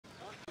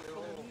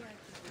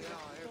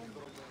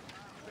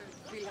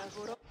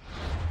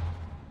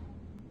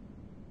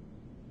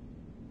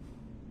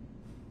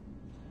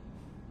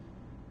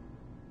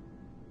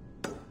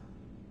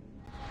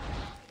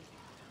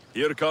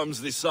Here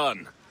comes the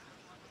sun.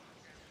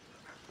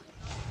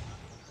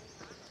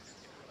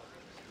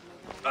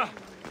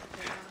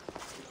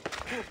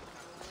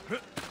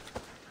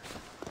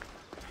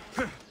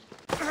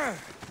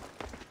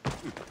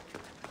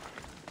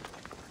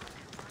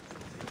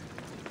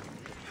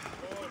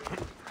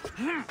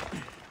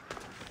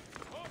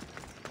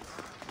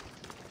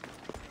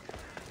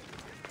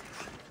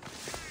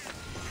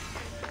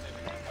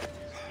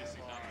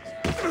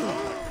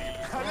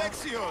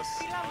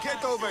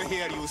 Get over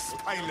here, you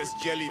spineless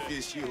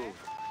jellyfish, you.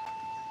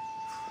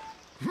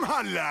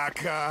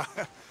 Malaka!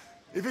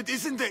 If it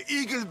isn't the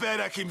Eagle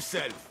Barak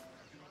himself.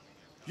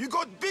 You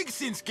got big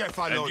since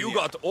Kefalonia. And you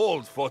got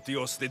old,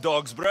 Photios the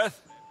dog's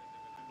breath.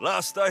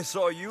 Last I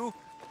saw you,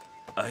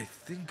 I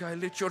think I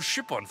lit your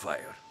ship on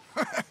fire.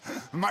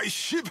 My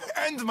ship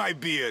and my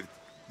beard.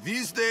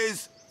 These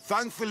days,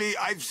 thankfully,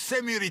 I've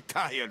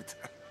semi-retired.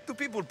 Do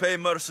people pay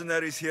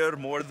mercenaries here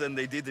more than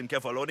they did in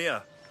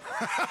Kefalonia?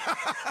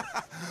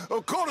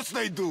 Of course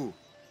they do.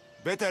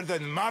 Better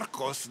than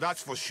Marcos,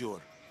 that's for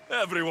sure.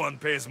 Everyone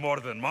pays more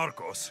than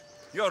Marcos.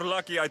 You're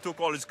lucky I took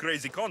all his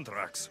crazy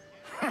contracts.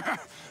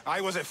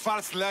 I was a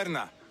fast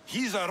learner.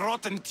 He's a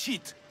rotten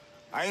cheat.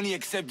 I only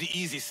accept the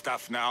easy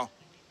stuff now.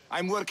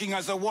 I'm working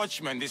as a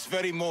watchman this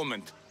very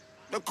moment.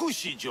 The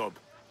cushy job.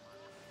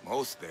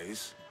 Most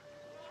days.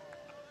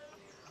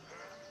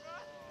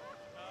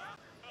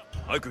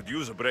 I could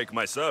use a break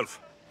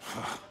myself.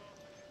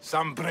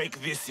 Some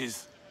break this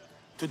is.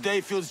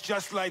 Today feels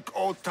just like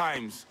old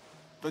times.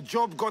 The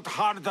job got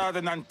harder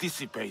than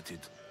anticipated.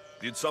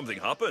 Did something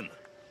happen?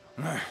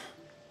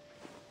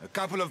 A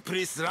couple of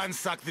priests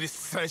ransacked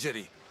this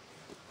treasury.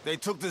 They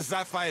took the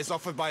sapphires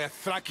offered by a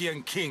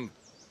Thracian king.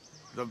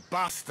 The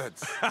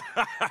bastards.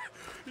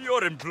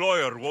 Your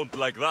employer won't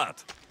like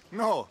that.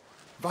 No,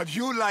 but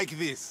you like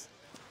this.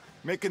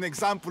 Make an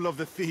example of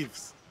the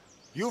thieves.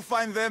 You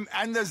find them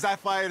and the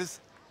sapphires,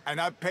 and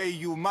I pay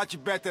you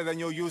much better than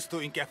you're used to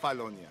in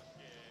Kefalonia.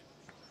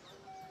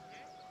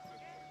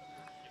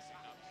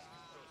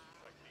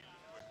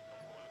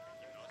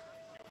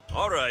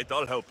 All right,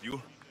 I'll help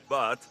you.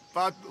 But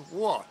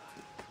what?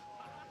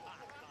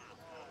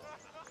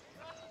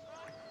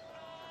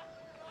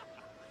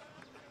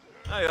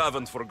 I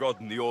haven't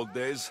forgotten the old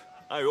days.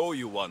 I owe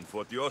you one,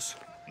 Photios.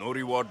 No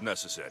reward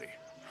necessary.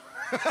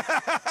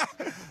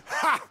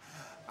 Ha!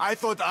 I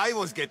thought I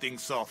was getting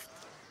soft.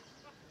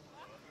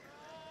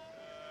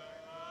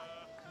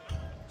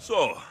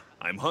 So,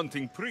 I'm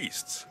hunting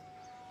priests.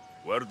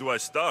 Where do I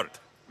start?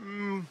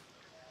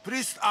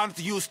 Priests aren't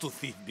used to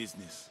thief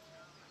business.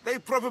 They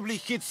probably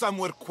hid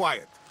somewhere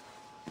quiet.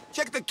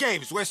 Check the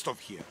caves west of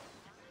here.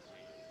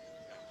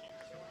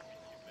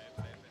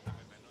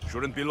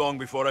 Shouldn't be long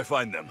before I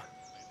find them.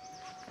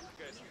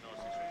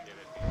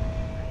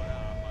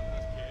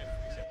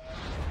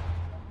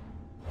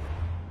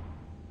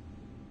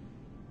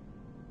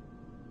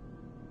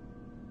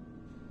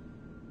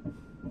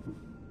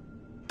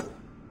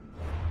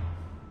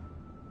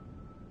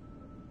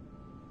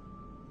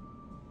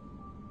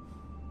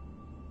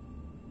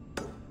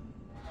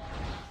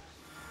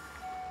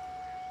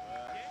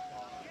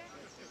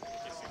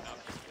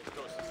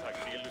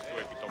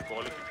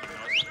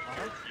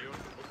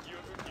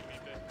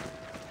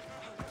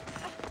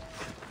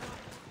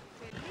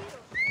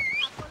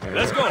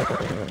 Let's go!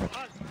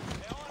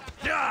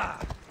 Yeah!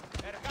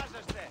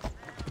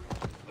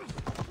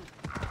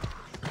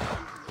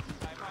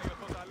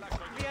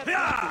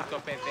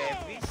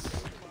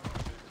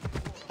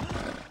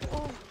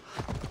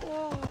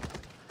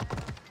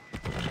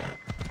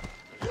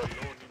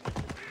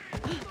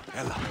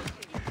 Ella.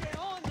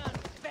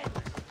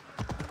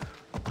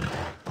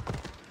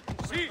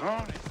 Sì.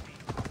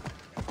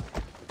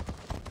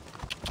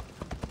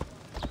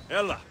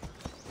 Ella.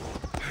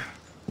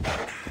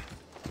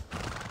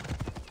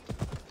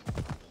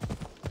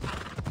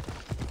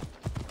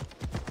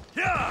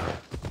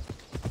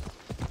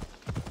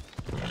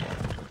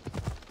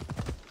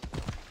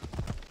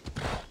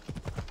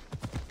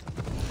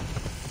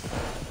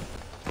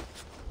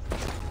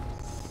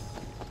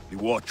 The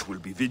watch will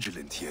be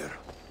vigilant here.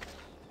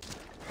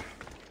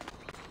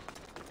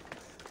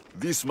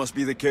 This must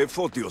be the cave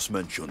Photios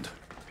mentioned.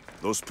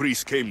 Those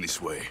priests came this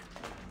way.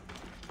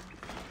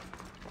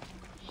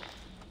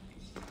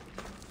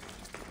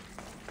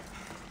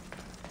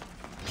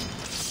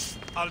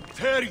 I'll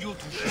tear you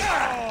to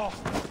shit!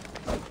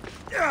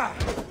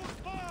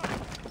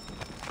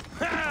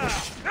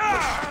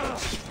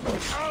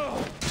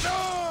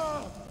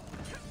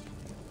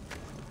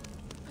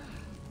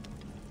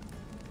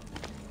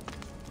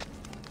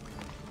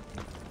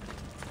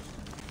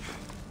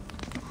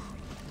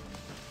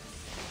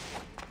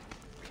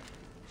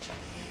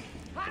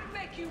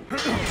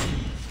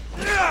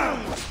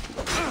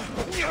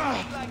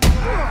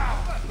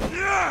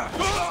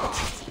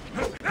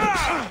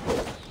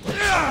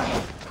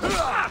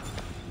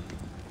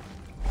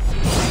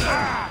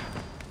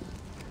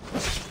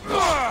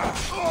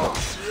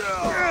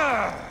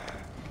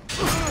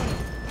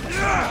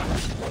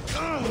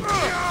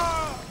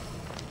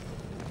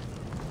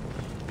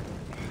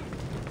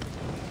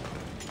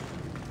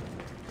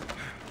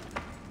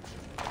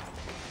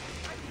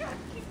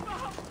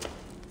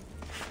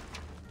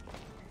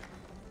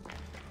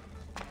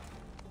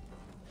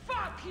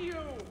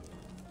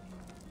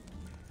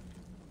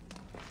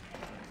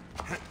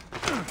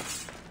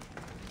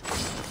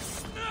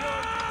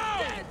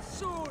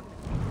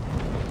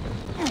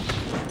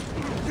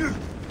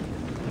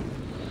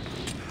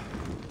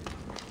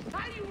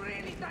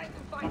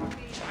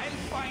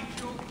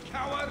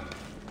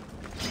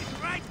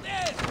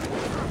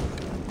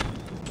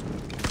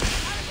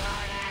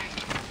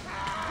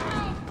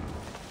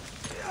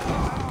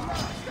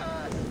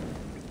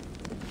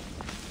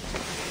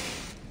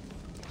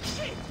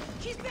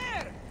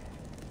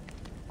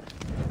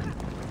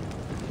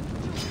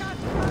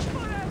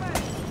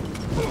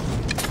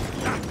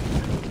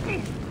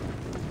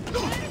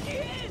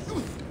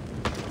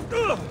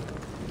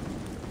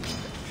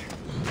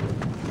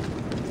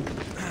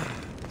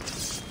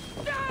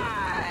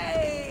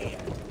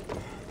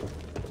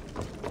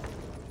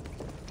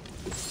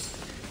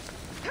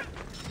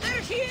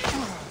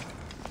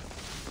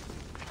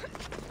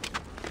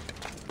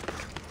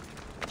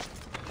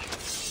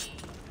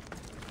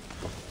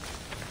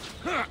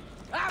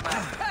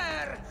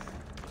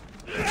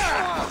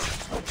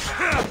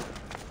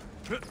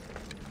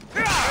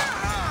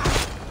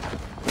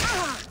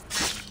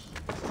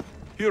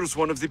 Here's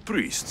one of the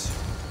priests,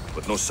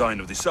 but no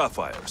sign of the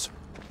sapphires.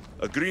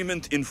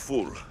 Agreement in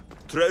full.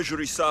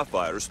 Treasury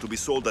sapphires to be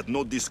sold at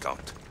no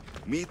discount.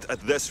 Meet at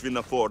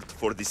Desvina Fort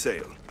for the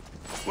sale.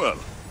 Well,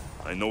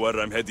 I know where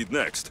I'm headed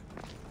next.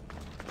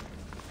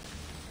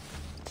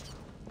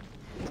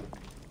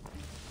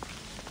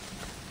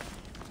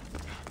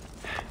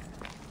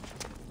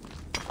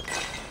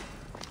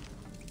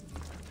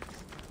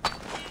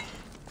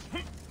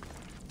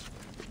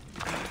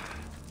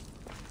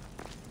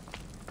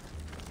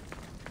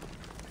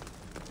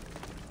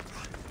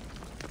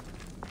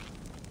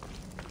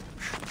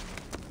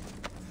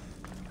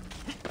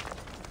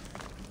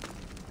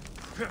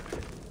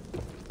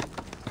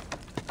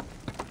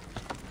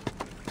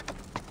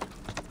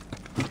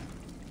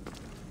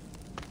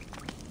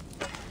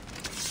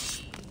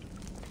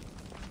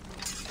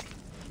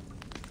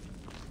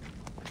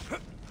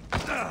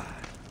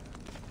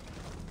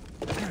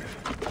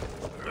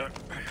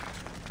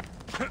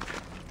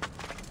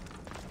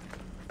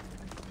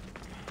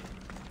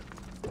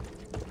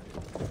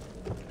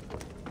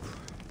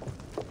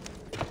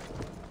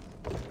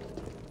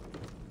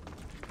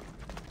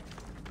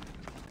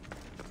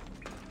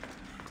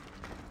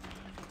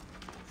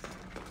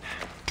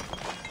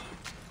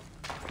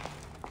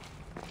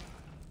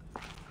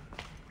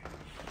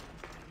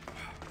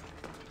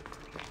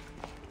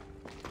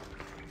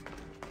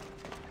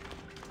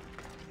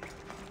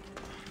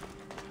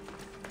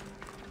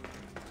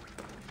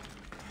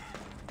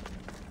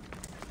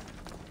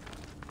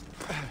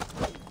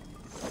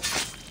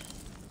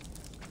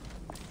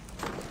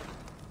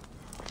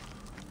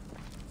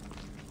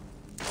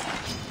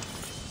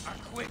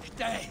 Quick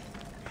day.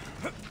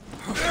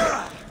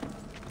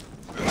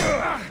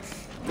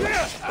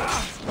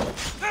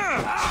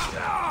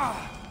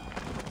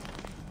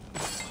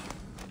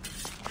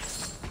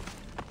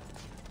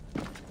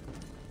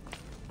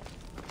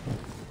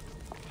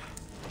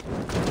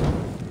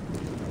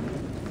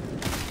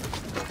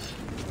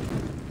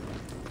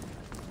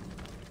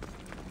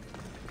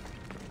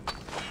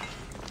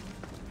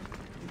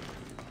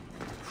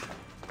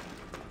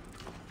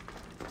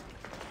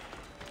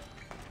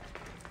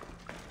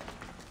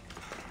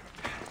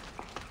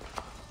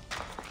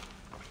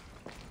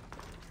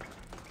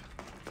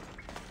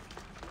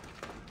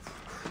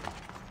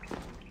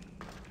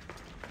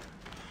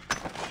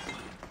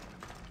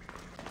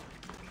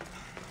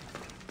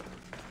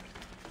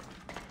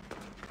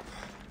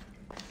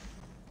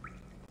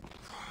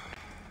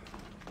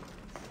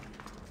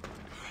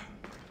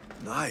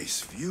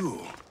 Nice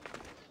view.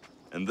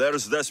 And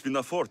there's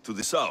Despina Fort to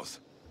the south.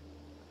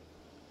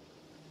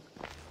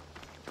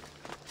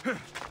 Are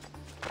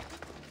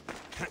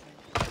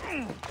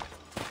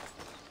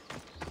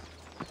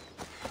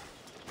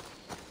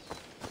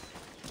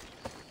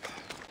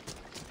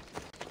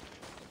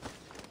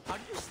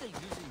you still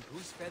using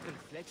goose feather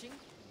fletching?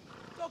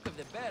 Talk of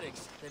the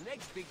barracks, the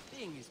next big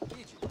thing is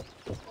pigeon.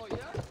 Oh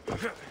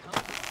yeah?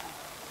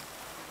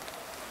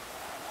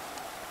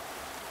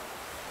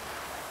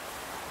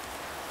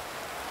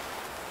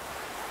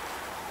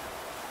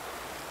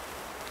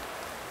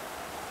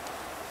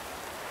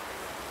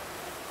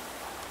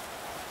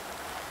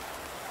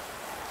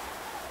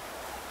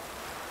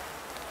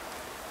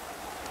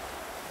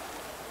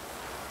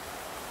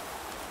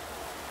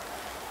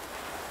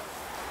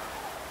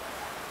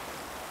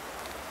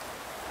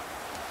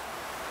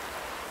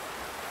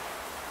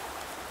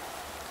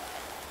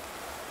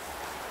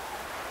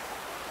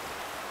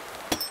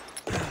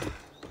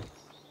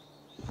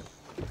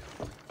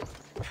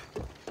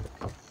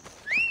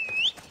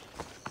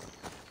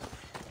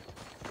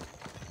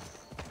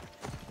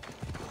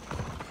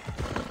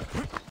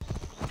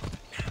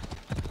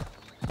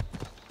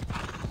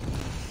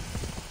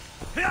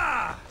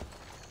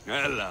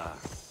 Ella.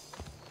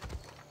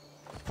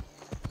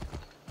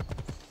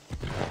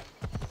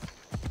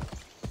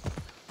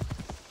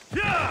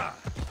 Yeah!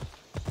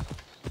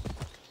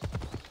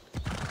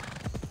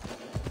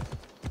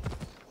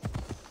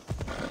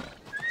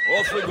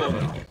 Off we go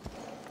now.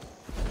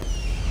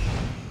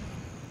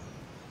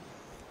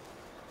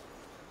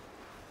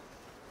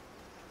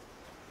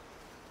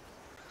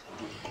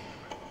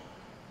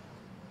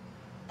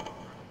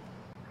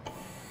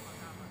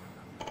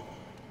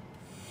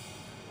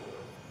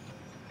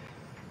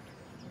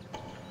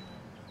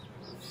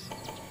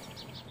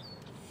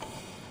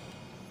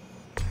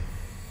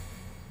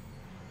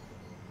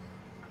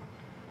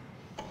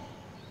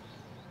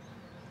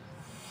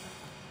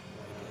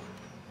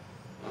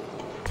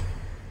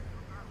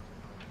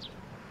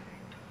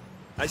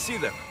 I see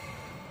them.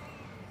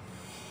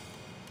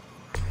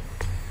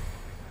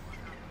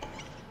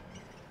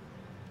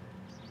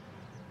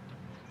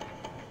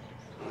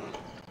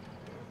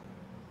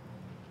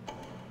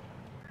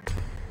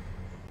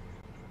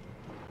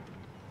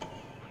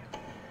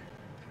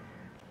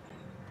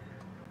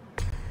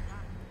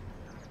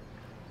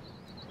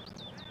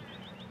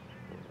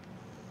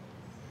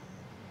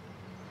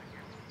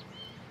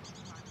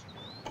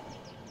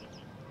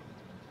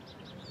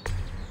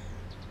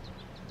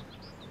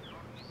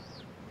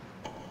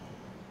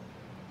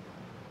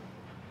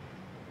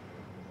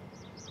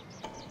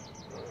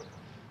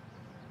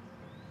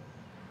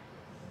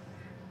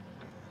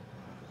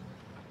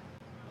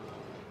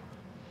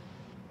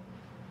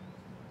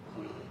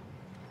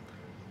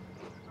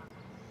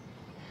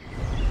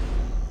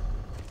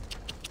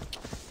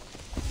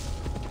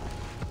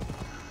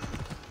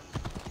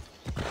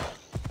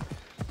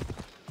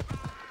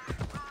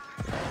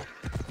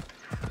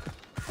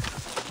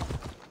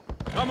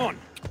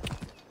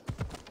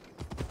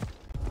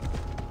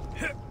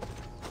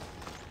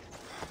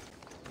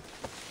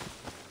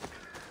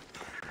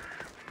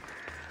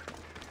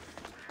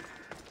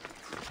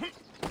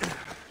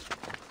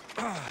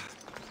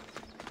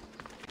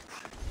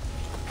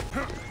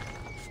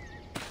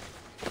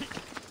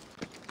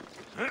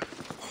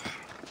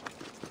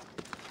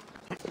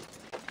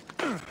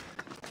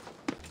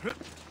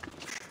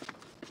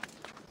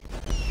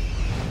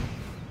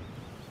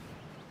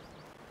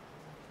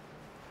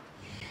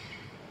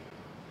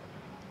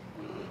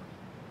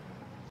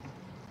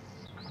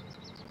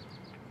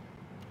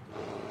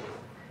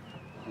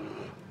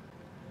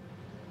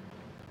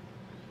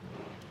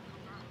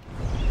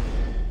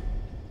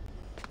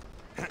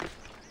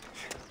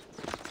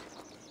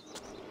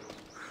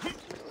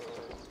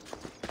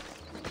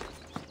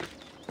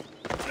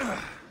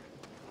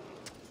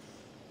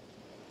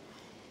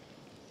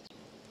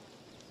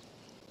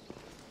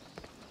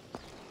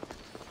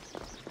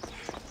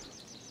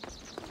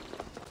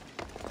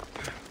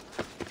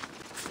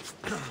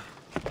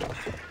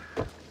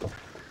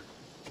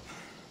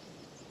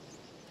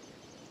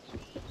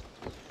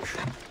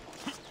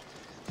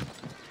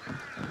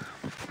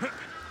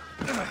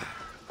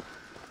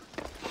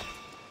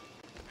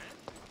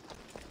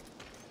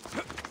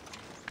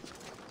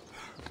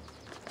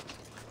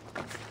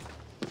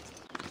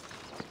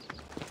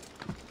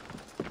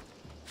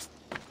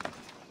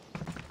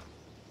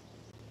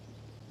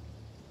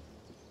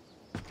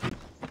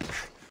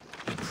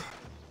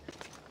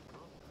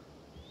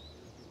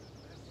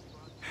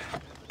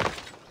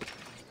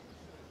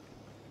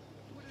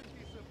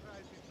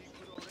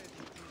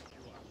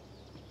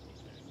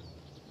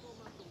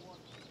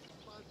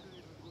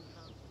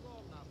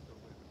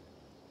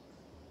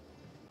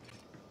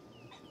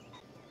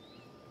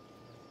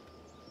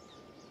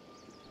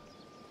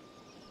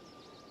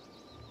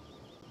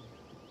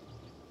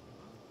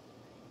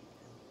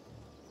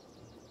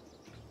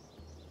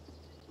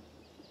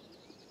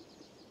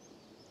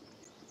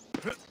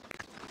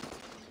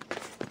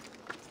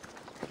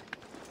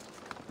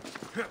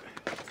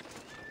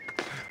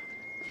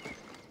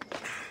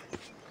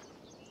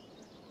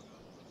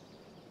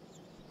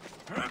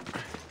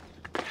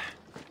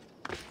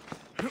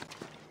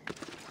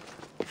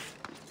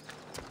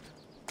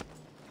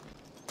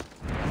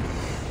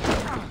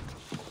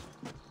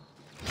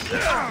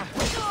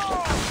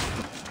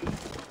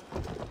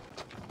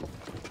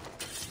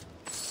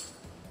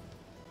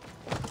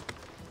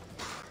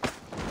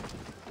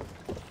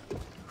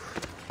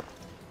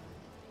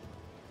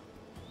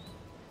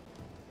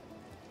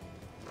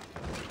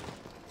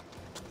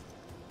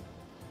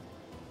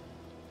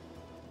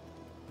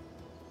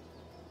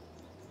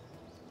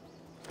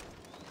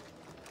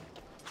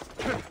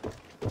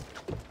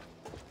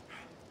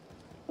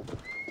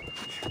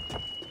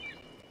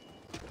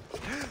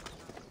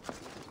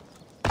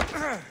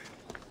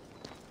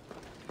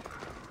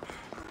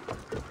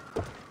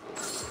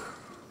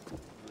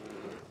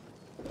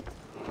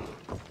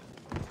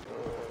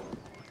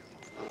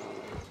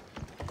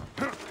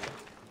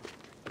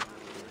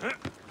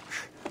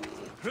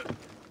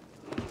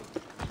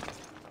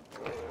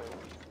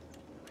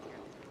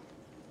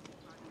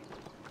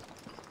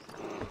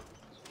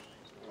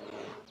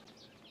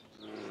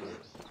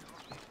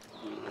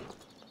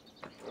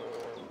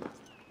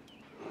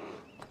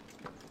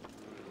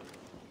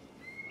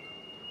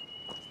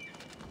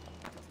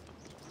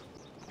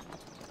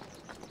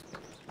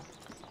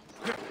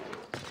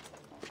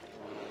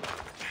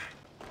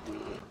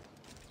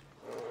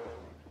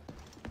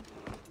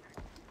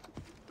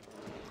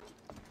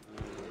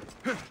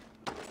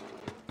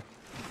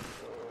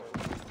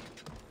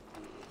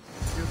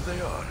 They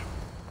are.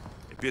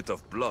 A bit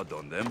of blood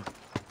on them,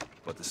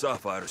 but the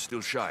sapphires still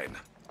shine.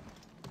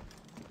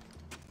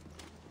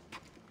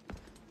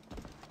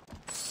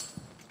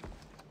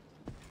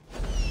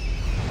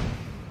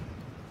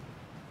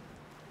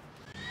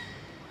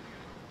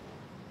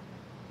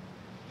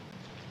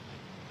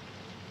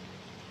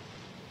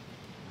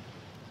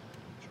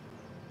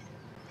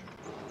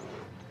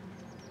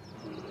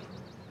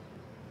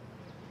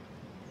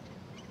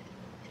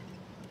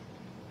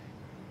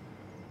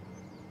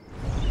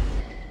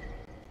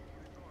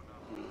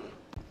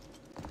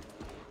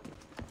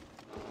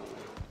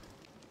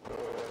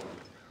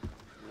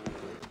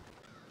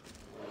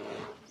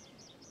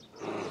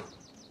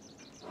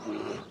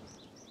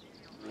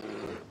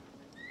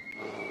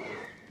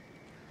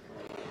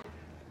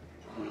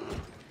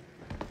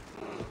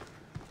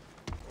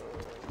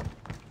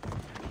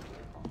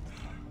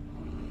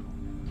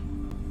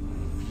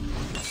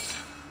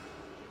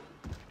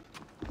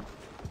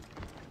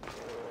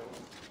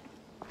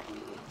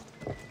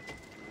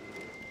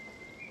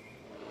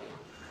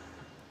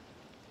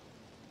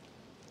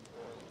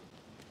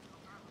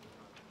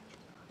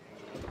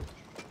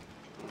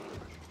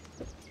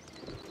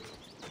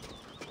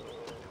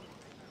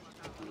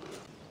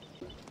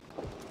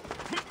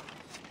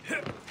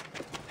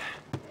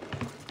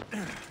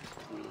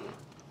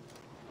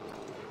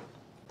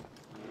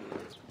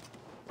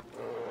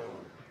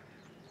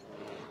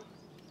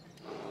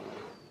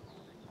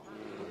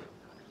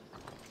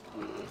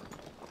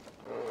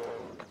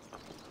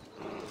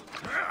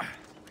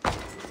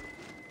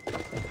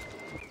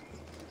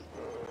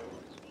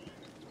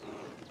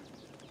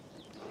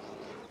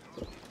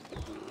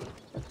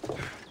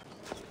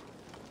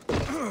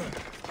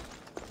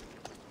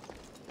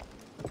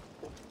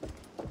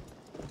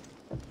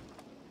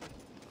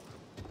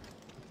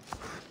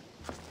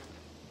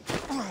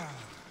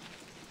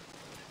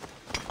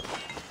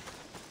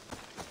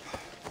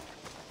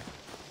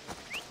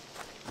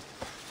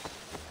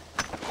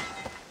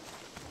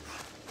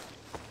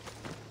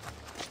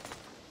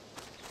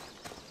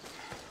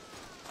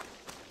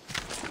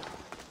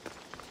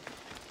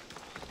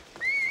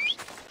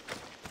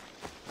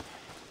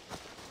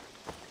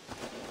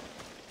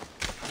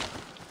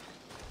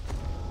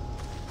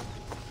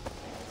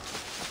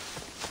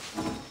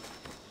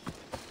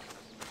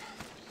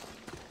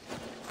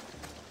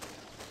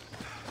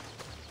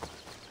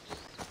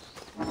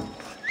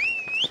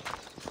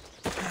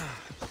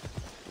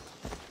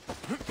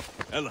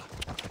 Ella.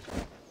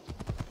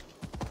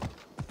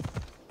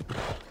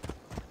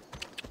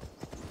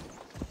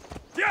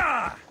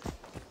 Yeah!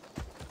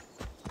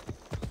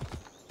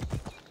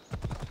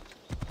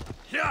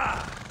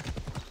 Yeah!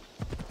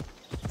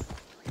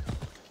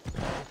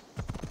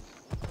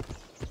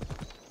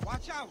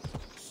 Watch out!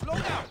 Slow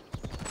down!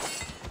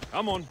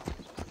 Come on.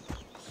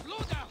 Slow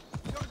down!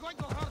 You're going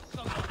to hurt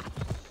someone!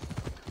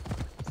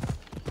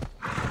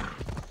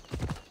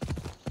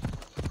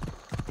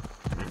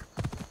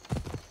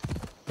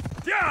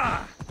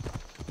 Yeah!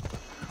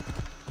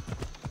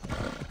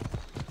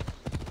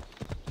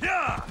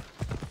 Yeah!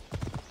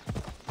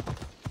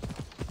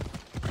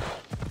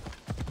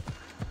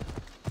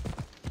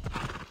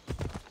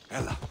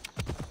 Ella.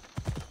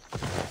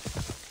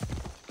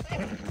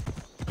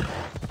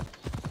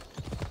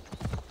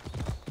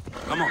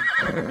 Come on.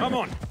 Come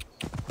on.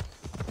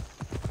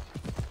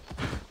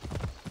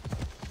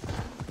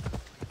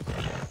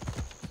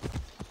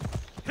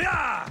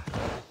 Yeah!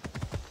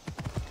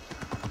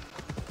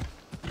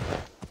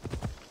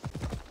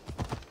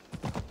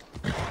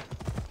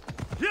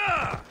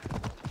 Yeah!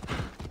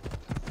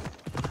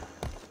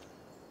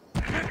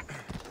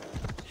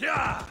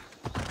 Yeah!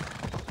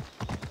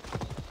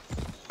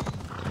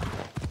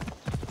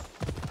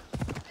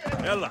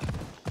 Ella.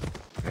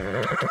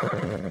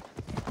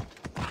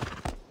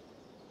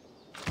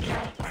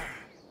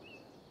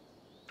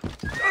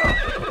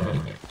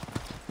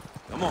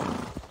 Come on.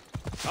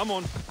 Come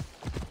on.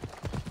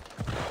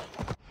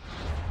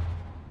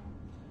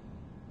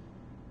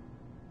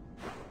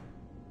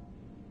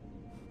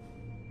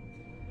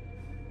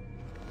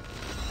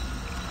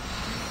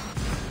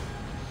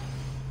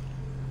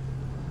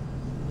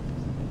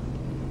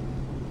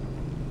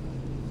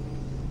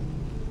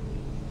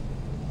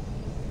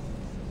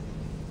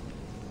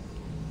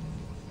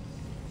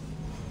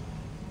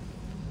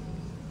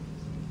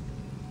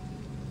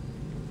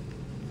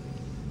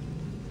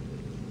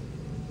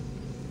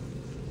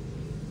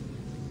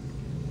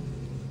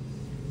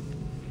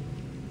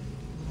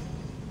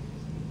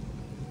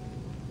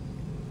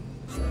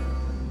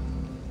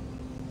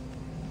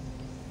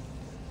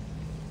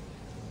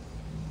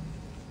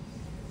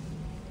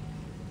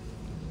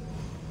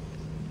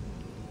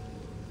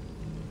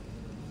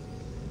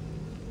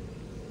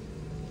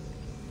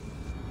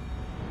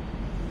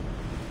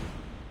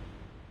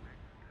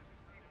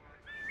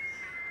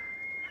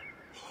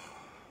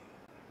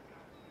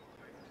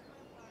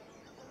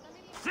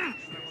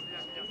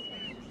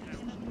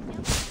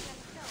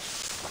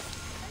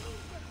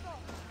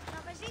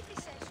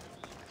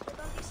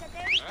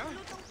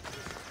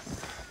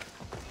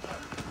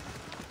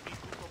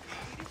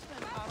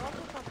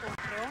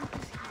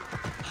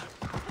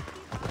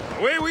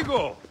 Away we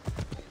go.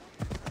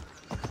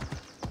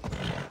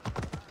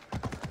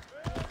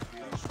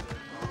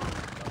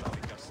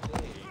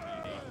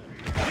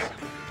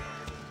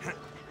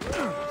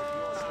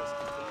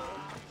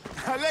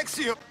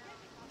 Alexio!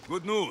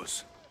 Good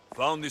news.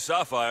 Found the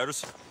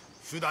sapphires.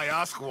 Should I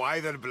ask why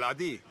they're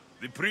bloody?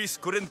 The priests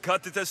couldn't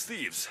cut it as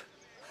thieves.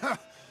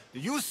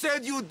 You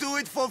said you'd do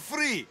it for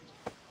free.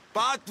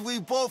 But we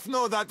both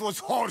know that was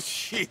horse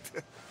shit.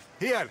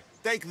 Here,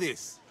 take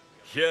this.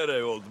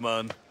 Here, old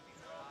man.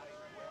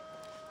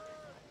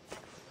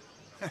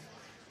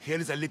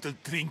 Here's a little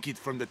trinket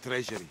from the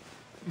treasury.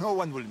 No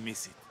one will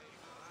miss it.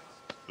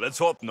 Let's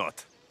hope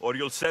not, or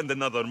you'll send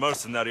another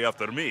mercenary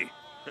after me.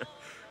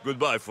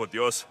 Goodbye,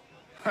 Fotios.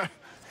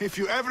 If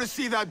you ever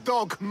see that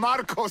dog,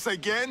 Marcos,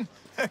 again,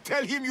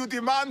 tell him you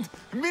demand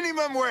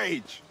minimum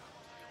wage.